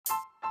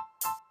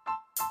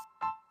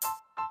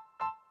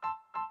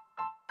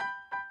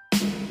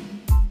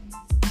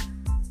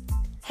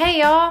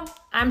Hey y'all,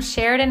 I'm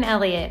Sheridan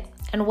Elliott,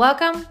 and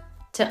welcome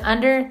to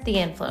Under the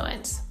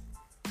Influence.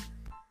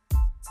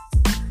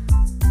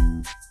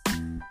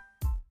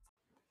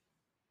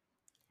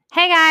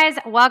 Hey guys,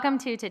 welcome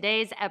to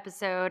today's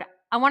episode.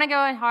 I want to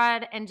go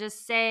ahead and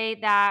just say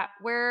that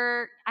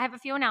I have a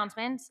few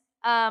announcements.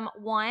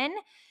 One,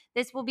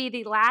 this will be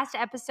the last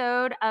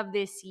episode of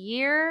this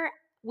year.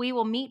 We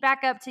will meet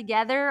back up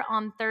together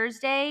on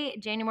Thursday,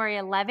 January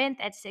 11th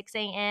at 6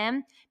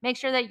 a.m. Make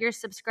sure that you're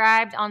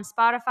subscribed on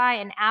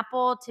Spotify and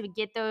Apple to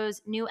get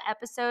those new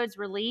episodes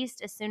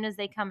released as soon as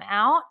they come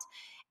out.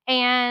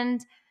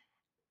 And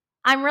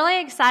I'm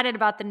really excited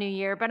about the new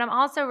year, but I'm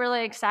also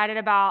really excited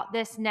about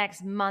this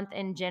next month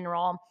in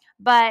general.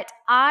 But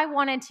I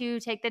wanted to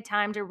take the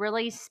time to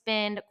really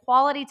spend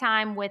quality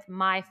time with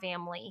my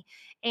family.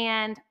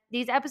 And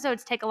these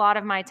episodes take a lot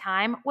of my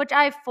time, which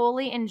I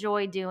fully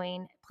enjoy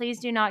doing. Please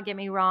do not get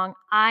me wrong.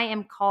 I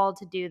am called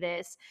to do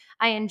this.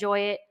 I enjoy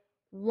it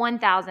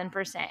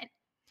 1000%.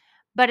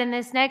 But in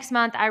this next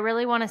month, I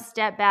really want to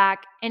step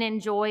back and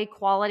enjoy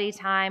quality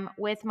time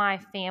with my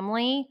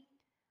family,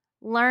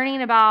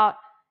 learning about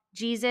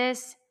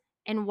Jesus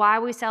and why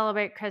we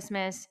celebrate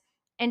Christmas,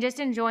 and just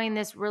enjoying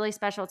this really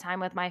special time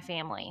with my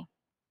family.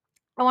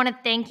 I want to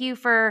thank you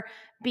for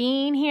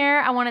being here.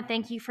 I want to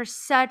thank you for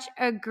such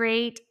a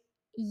great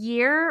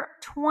year.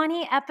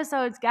 20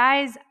 episodes,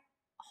 guys.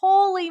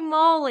 Holy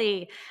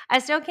moly. I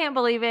still can't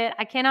believe it.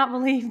 I cannot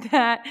believe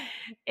that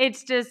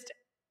it's just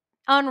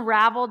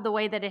unraveled the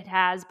way that it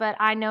has, but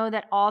I know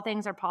that all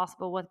things are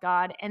possible with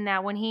God, and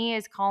that when He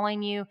is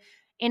calling you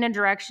in a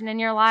direction in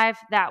your life,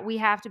 that we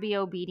have to be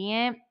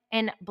obedient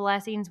and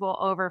blessings will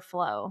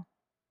overflow.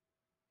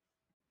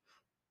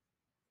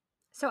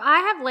 So I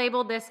have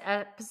labeled this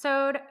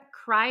episode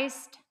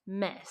Christ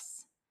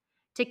Miss,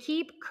 to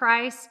keep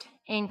Christ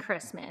in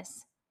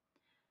Christmas.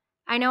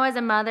 I know as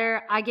a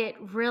mother, I get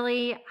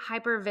really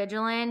hyper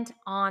vigilant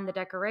on the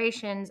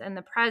decorations and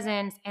the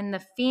presents and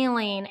the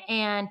feeling,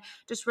 and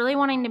just really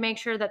wanting to make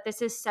sure that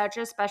this is such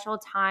a special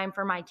time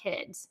for my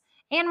kids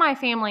and my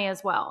family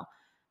as well.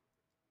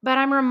 But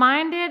I'm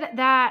reminded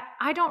that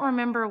I don't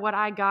remember what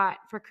I got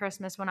for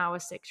Christmas when I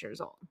was 6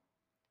 years old.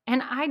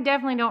 And I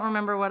definitely don't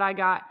remember what I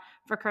got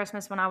for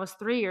Christmas when I was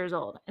 3 years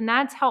old. And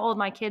that's how old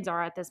my kids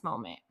are at this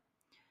moment.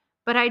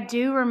 But I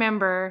do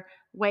remember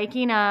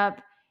waking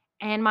up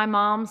and my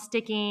mom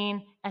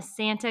sticking a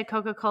Santa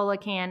Coca-Cola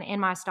can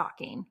in my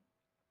stocking.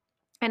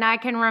 And I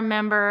can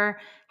remember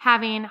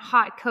having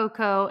hot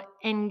cocoa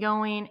and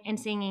going and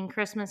singing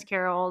Christmas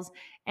carols.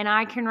 And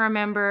I can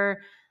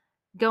remember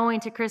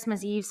going to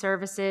Christmas Eve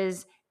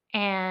services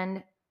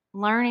and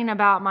learning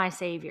about my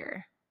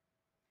Savior.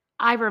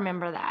 I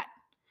remember that.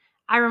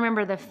 I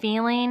remember the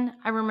feeling.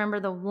 I remember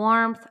the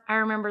warmth. I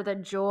remember the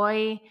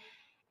joy.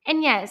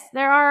 And yes,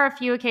 there are a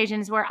few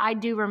occasions where I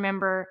do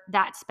remember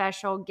that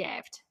special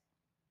gift.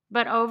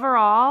 But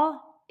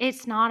overall,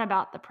 it's not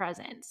about the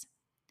presents.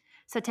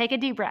 So take a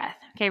deep breath.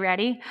 Okay,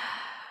 ready?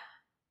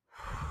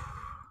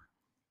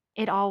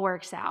 It all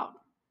works out.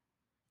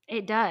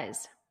 It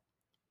does.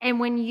 And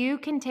when you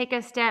can take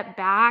a step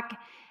back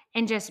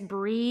and just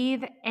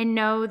breathe and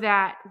know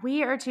that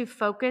we are to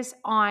focus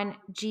on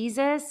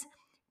Jesus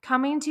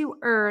coming to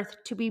earth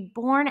to be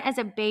born as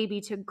a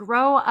baby, to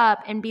grow up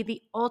and be the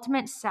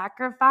ultimate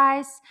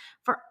sacrifice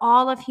for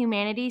all of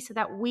humanity so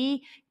that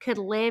we could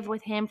live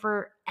with Him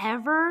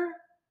forever,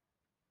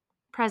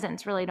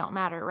 presents really don't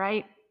matter,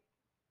 right?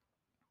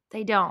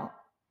 They don't.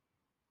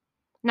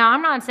 Now,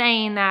 I'm not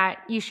saying that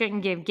you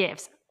shouldn't give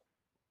gifts.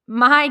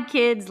 My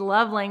kids'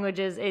 love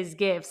languages is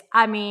gifts.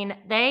 I mean,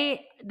 they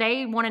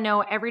want to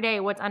know every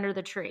day what's under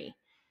the tree.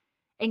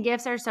 And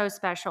gifts are so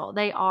special.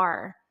 They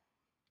are.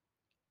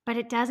 But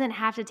it doesn't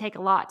have to take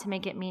a lot to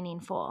make it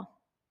meaningful.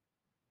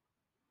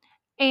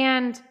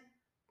 And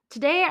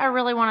today I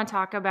really want to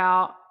talk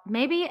about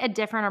maybe a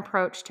different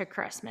approach to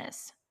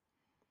Christmas.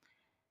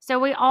 So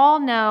we all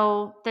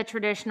know the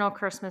traditional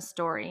Christmas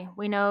story.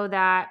 We know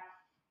that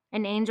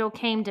an angel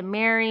came to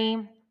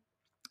Mary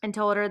and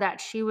told her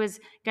that she was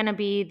going to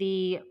be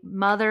the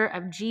mother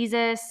of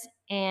Jesus,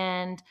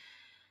 and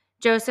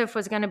Joseph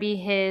was going to be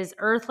his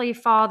earthly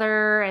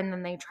father. And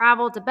then they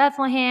traveled to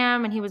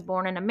Bethlehem, and he was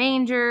born in a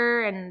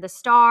manger, and the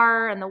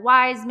star and the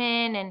wise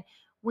men. And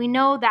we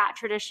know that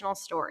traditional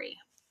story.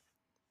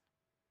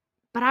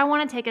 But I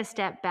want to take a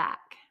step back,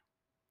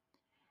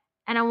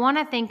 and I want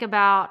to think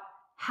about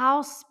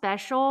how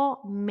special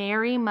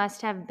Mary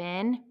must have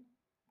been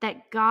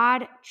that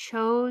God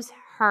chose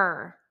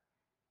her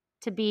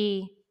to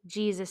be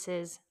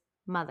Jesus's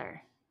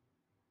mother.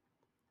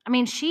 I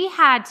mean, she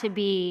had to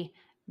be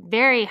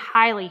very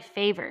highly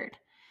favored.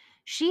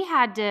 She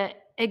had to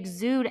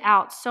exude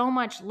out so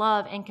much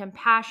love and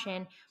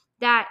compassion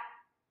that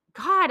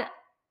God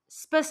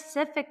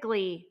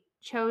specifically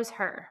chose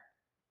her.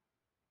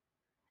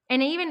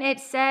 And even it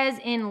says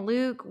in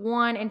Luke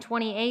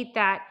 1:28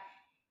 that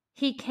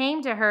He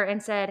came to her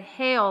and said,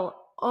 "Hail,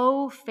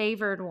 O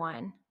favored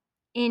one,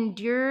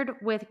 endued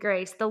with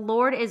grace. The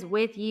Lord is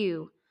with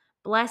you.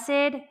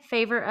 Blessed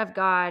favor of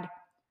God,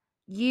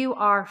 You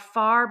are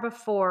far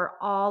before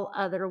all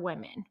other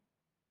women.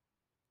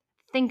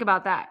 Think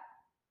about that.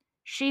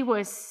 She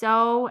was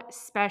so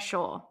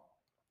special.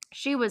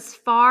 She was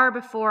far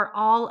before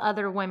all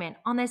other women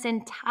on this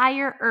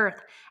entire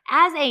earth.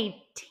 As a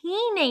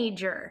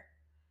teenager,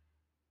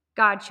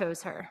 God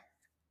chose her.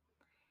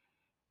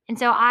 And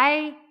so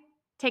I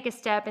take a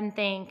step and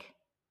think,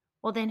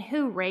 well, then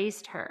who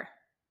raised her?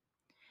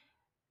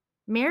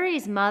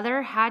 Mary's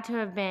mother had to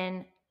have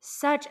been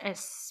such a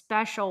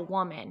special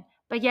woman,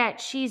 but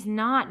yet she's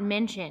not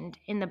mentioned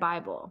in the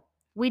Bible.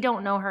 We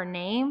don't know her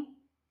name,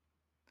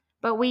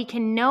 but we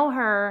can know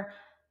her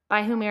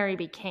by who Mary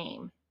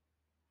became.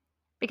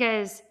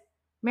 Because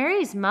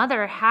Mary's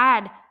mother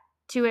had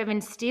to have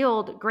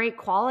instilled great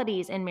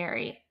qualities in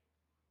Mary.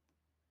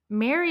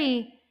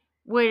 Mary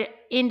would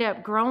end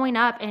up growing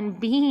up and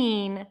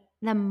being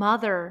the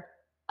mother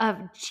of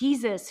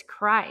Jesus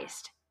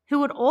Christ, who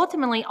would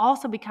ultimately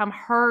also become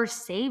her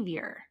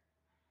savior.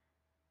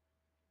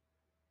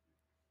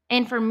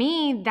 And for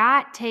me,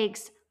 that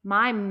takes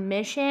my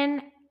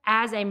mission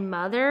as a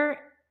mother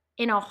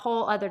in a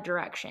whole other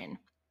direction.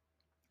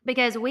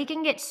 Because we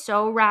can get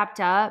so wrapped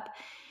up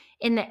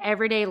in the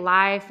everyday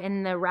life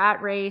and the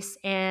rat race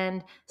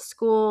and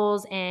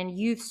schools and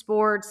youth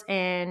sports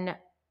and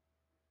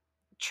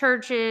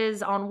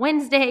churches on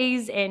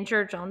Wednesdays and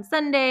church on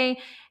Sunday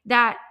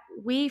that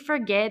we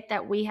forget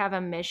that we have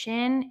a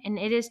mission, and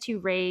it is to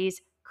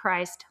raise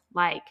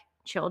Christ-like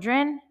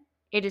children.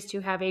 It is to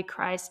have a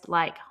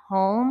Christ-like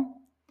home,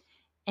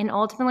 and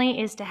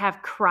ultimately is to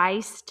have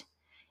Christ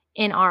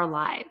in our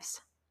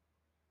lives.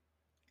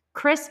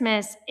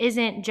 Christmas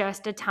isn't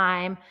just a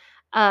time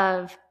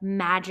of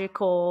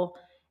magical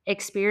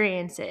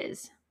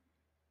experiences.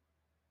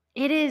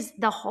 It is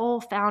the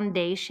whole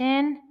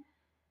foundation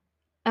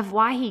of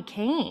why he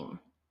came.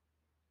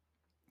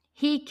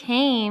 He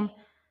came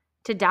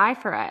to die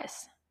for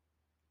us.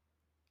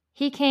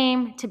 He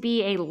came to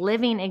be a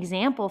living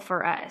example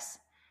for us.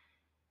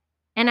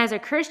 And as a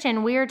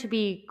Christian, we are to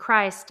be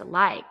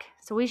Christ-like.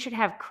 So we should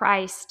have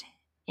Christ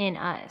in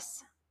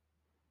us.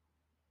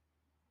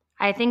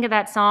 I think of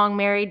that song,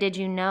 Mary, Did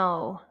You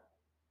Know?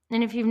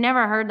 And if you've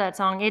never heard that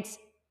song, it's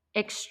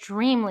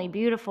extremely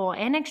beautiful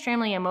and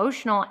extremely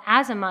emotional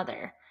as a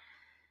mother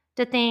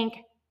to think,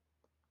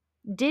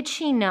 did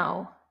she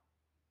know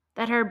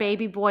that her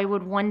baby boy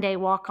would one day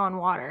walk on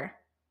water?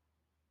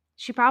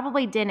 She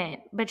probably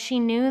didn't, but she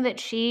knew that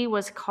she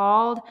was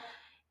called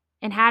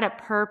and had a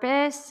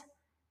purpose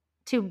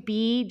to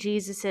be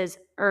Jesus's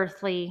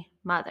earthly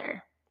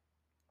mother.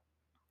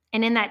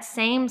 And in that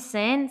same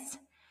sense,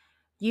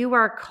 you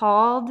are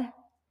called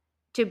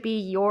to be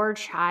your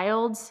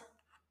child's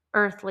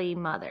earthly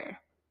mother.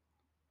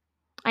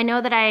 I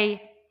know that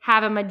I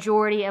have a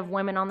majority of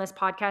women on this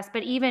podcast,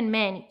 but even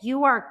men,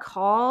 you are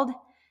called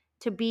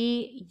to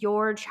be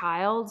your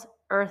child's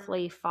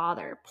earthly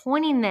father,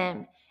 pointing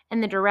them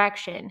in the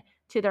direction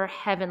to their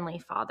heavenly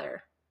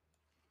Father.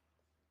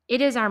 It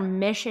is our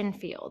mission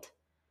field.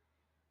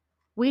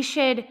 We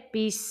should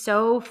be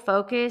so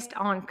focused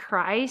on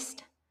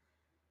Christ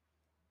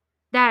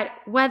that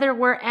whether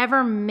we're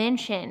ever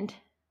mentioned,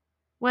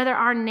 whether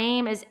our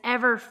name is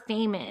ever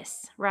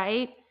famous,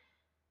 right?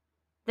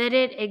 That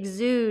it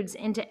exudes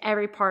into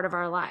every part of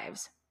our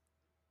lives.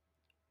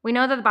 We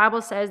know that the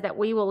Bible says that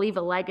we will leave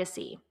a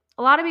legacy.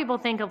 A lot of people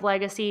think of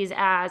legacies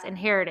as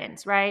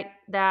inheritance, right?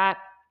 That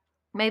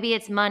maybe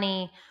it's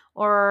money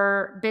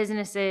or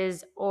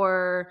businesses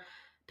or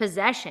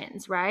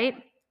possessions, right?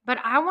 But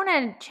I want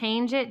to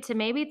change it to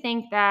maybe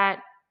think that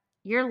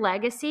your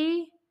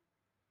legacy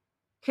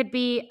could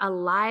be a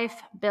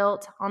life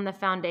built on the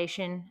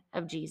foundation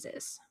of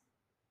Jesus.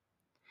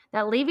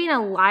 That leaving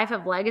a life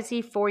of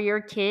legacy for your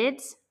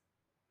kids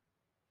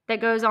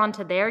that goes on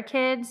to their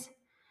kids,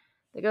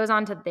 that goes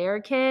on to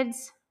their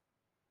kids,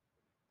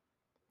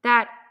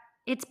 that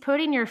it's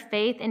putting your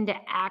faith into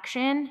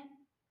action,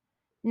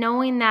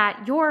 knowing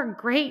that your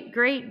great,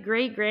 great,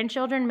 great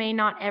grandchildren may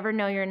not ever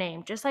know your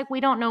name, just like we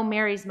don't know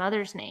Mary's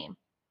mother's name.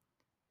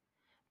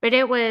 But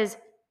it was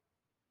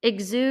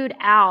exude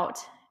out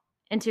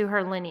into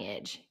her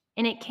lineage,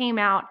 and it came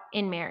out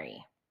in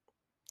Mary.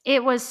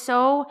 It was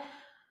so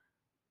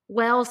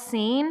well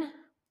seen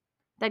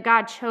that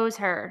God chose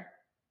her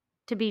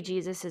to be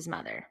Jesus's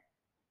mother.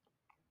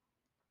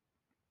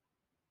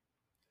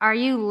 Are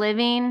you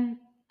living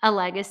a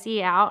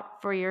legacy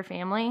out for your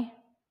family?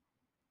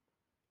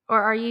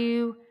 Or are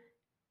you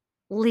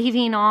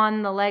leaving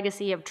on the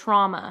legacy of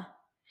trauma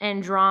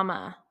and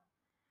drama?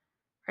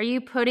 Are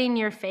you putting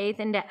your faith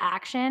into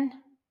action?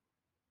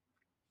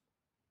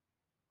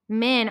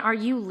 Men, are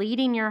you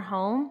leading your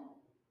home?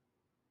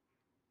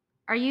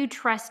 Are you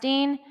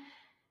trusting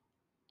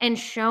and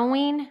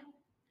showing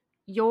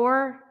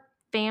your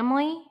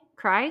family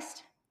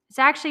Christ? It's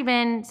actually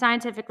been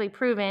scientifically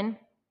proven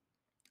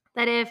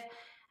that if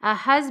a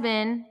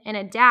husband and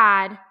a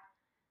dad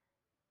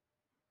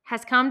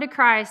has come to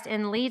Christ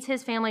and leads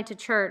his family to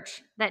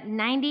church, that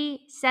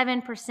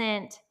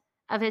 97%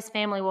 of his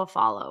family will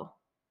follow.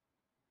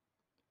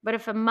 But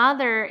if a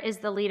mother is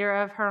the leader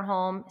of her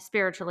home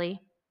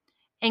spiritually,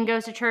 and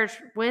goes to church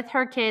with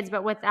her kids,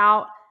 but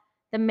without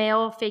the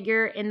male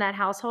figure in that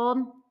household,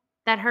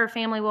 that her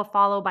family will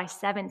follow by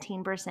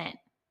 17%.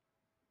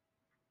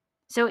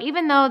 So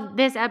even though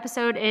this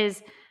episode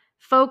is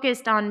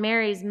focused on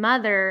Mary's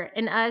mother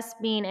and us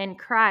being in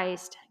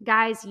Christ,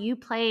 guys, you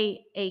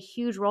play a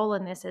huge role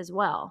in this as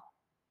well.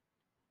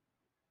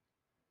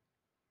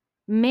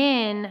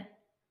 Men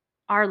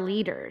are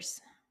leaders.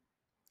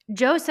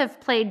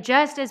 Joseph played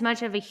just as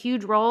much of a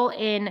huge role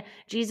in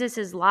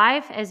Jesus's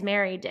life as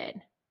Mary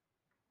did.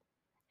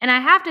 And I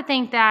have to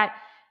think that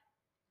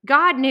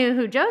God knew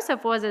who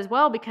Joseph was as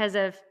well because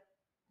of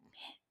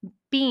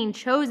being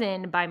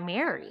chosen by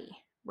Mary,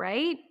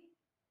 right?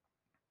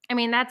 I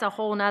mean, that's a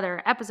whole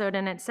nother episode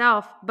in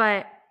itself,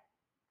 but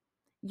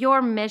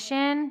your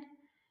mission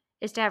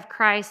is to have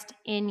Christ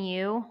in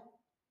you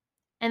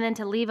and then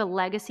to leave a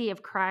legacy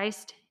of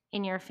Christ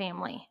in your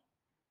family.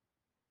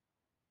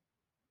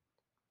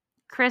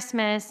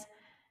 Christmas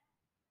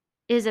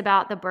is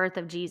about the birth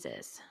of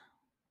Jesus,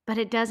 but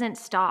it doesn't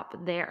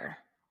stop there.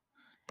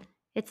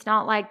 It's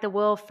not like the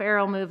Will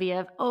Ferrell movie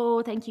of,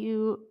 oh, thank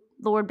you,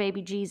 Lord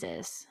baby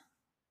Jesus.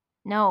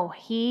 No,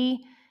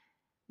 he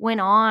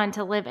went on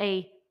to live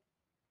a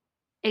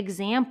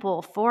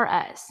example for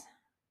us.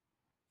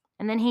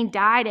 And then he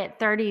died at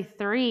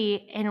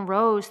 33 and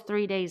rose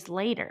 3 days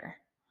later.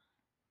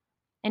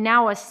 And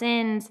now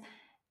ascends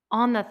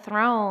on the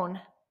throne.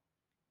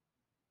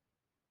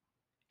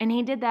 And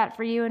he did that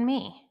for you and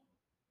me.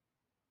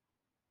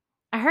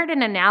 I heard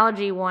an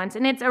analogy once,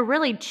 and it's a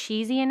really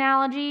cheesy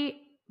analogy,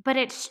 but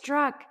it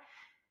struck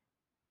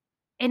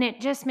and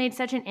it just made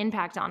such an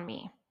impact on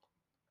me.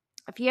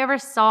 If you ever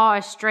saw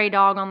a stray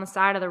dog on the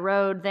side of the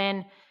road,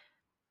 then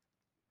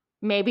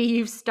maybe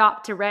you've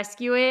stopped to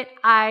rescue it.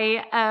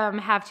 I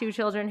have 2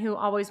 children who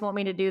always want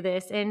me to do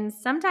this, and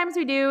sometimes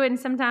we do, and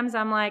sometimes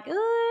I'm like,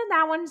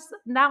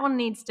 that one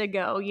needs to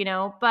go, you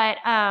know. But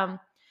I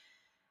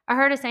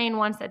heard a saying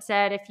once that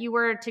said, if you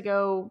were to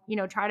go,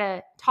 try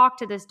to talk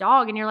to this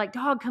dog, and you're like,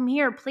 dog, come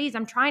here, please,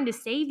 I'm trying to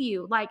save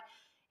you. Like,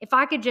 if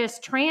I could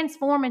just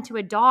transform into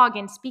a dog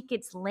and speak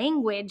its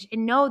language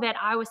and know that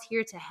I was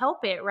here to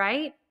help it,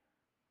 right?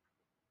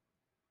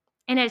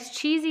 And as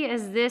cheesy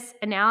as this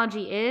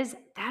analogy is,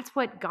 that's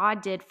what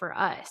God did for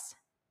us.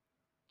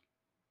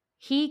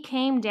 He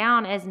came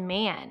down as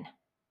man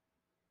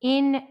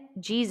in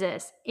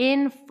Jesus,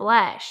 in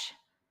flesh,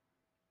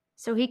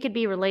 so he could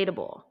be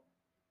relatable,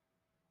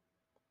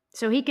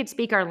 so he could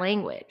speak our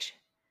language,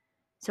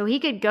 so he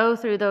could go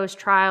through those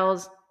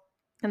trials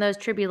and those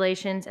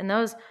tribulations and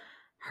those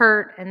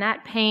hurt and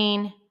that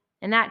pain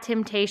and that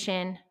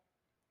temptation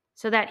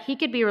so that he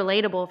could be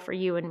relatable for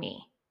you and me.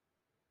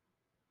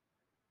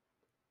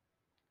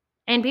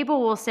 And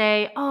people will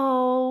say,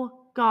 oh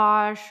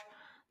gosh,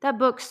 that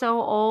book's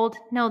so old.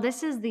 No,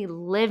 this is the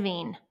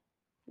living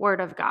Word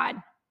of God.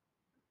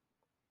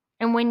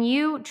 And when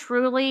you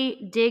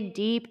truly dig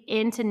deep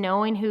into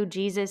knowing who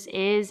Jesus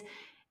is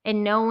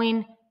and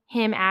knowing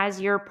him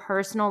as your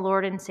personal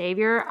Lord and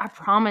Savior, I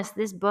promise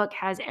this book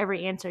has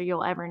every answer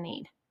you'll ever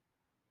need.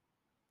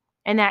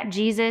 And that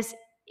Jesus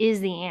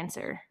is the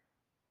answer.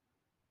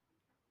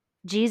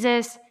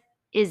 Jesus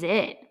is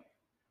it.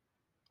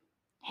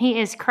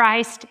 He is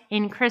Christ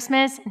in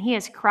Christmas, and he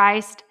is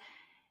Christ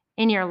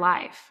in your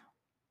life.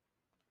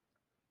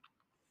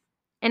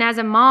 And as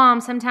a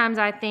mom, sometimes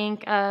I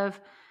think of,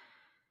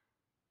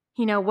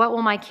 what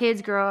will my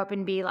kids grow up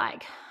and be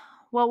like?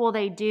 What will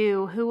they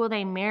do? Who will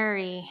they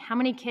marry? How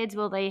many kids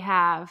will they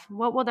have?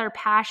 What will their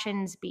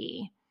passions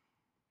be?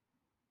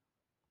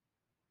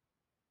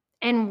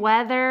 And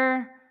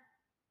whether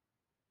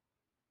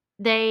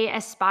they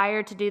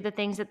aspire to do the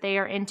things that they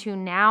are into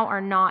now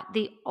or not,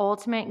 the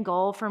ultimate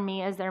goal for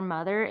me as their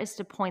mother is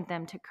to point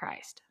them to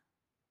Christ.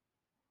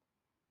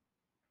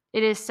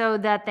 It is so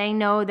that they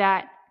know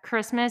that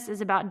Christmas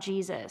is about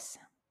Jesus.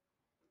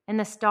 And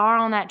the star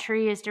on that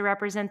tree is to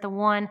represent the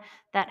one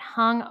that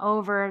hung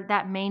over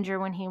that manger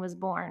when he was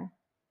born.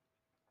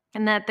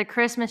 And that the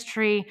Christmas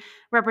tree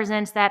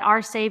represents that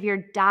our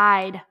Savior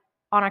died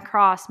on a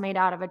cross made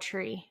out of a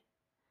tree.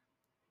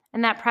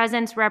 And that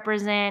presents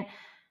represent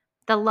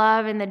the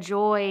love and the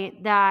joy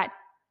that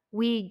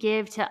we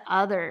give to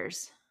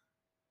others.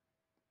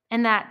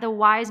 And that the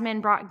wise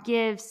men brought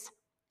gifts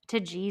to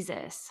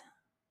Jesus.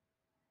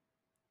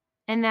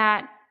 And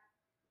that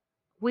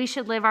we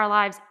should live our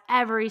lives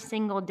every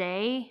single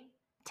day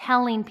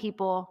telling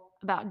people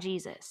about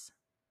Jesus.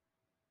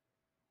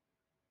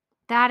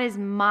 That is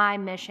my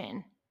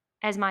mission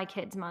as my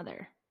kid's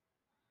mother.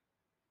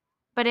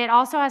 But it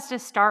also has to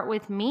start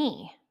with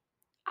me.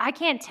 I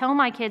can't tell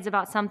my kids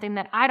about something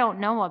that I don't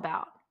know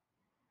about.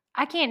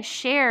 I can't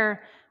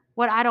share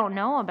what I don't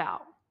know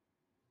about.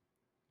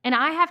 And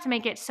I have to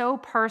make it so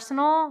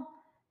personal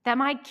that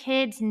my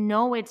kids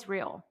know it's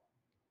real.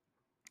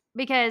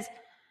 Because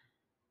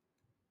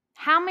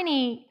how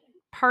many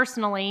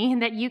personally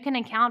that you can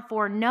account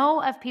for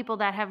know of people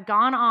that have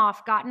gone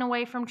off, gotten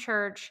away from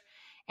church,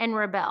 and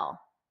rebel?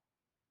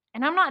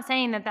 And I'm not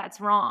saying that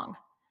that's wrong,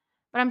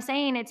 but I'm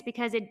saying it's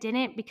because it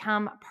didn't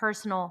become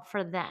personal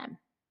for them.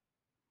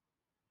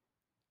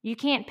 You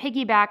can't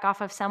piggyback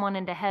off of someone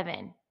into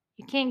heaven.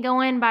 You can't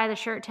go in by the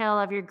shirt tail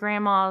of your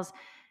grandma's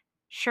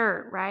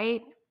shirt,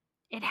 right?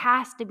 It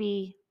has to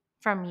be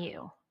from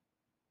you.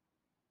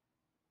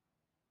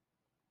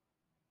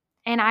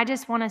 And I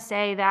just want to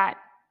say that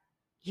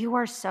you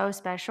are so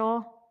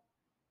special,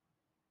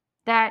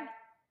 that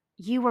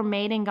you were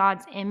made in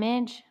God's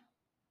image,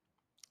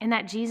 and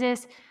that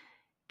Jesus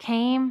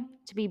came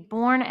to be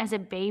born as a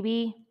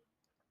baby,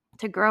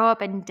 to grow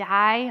up and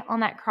die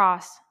on that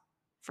cross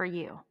for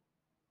you,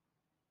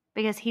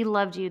 because he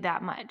loved you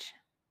that much.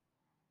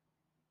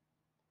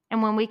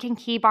 And when we can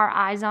keep our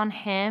eyes on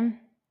him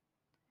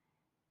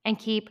and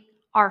keep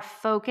our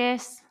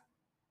focus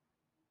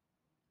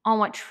on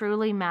what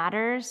truly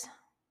matters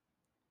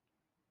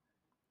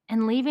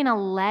and leaving a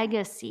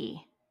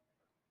legacy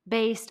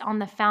based on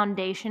the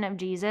foundation of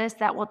Jesus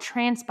that will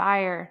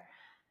transpire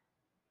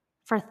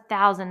for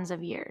thousands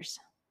of years.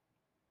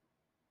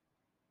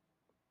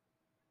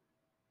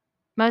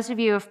 Most of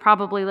you have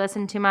probably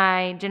listened to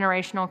my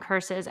generational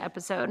curses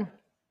episode.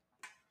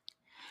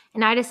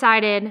 And I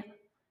decided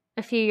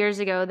a few years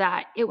ago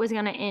that it was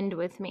going to end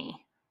with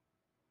me.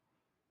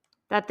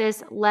 That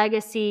this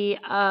legacy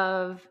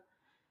of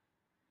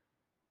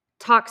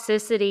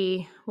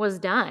toxicity was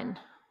done.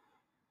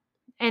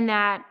 And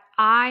that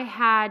I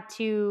had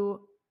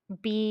to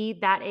be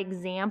that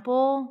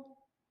example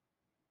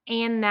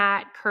and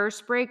that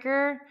curse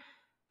breaker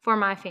for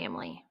my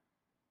family.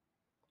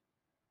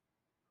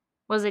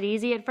 Was it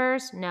easy at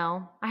first?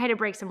 No. I had to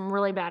break some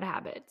really bad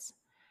habits.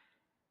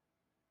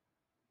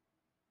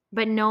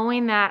 But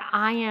knowing that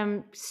I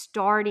am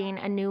starting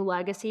a new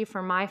legacy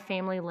for my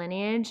family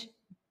lineage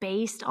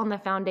based on the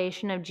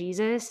foundation of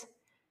Jesus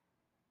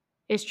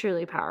is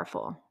truly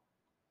powerful.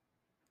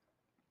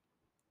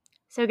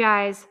 So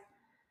guys,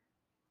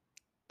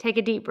 take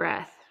a deep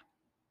breath.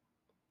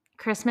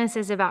 Christmas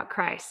is about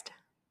Christ.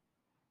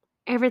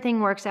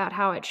 Everything works out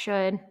how it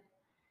should.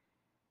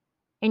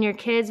 And your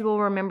kids will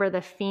remember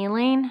the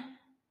feeling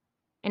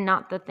and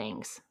not the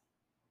things.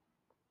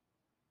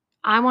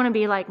 I want to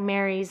be like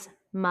Mary's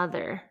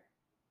mother.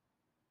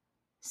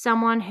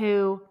 Someone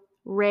who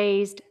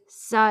raised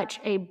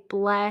such a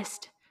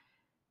blessed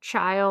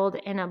child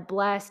in a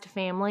blessed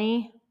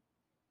family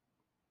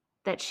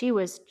that she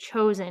was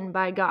chosen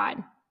by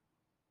God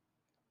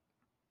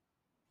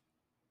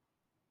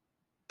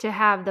to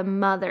have the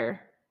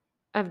mother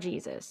of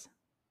Jesus.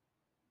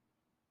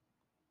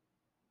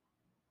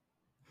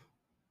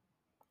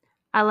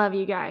 I love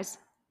you guys,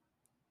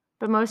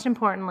 but most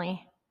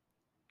importantly,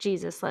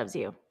 Jesus loves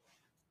you.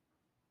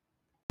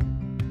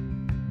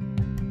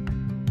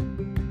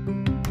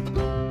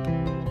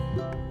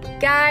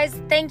 Guys,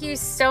 thank you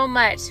so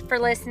much for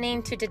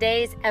listening to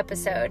today's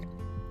episode.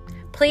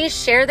 Please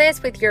share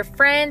this with your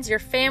friends, your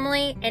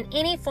family, and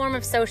any form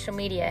of social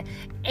media.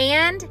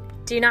 And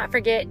do not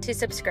forget to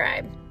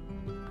subscribe.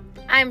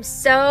 I'm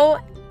so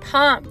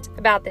pumped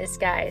about this,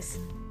 guys.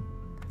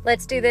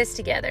 Let's do this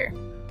together.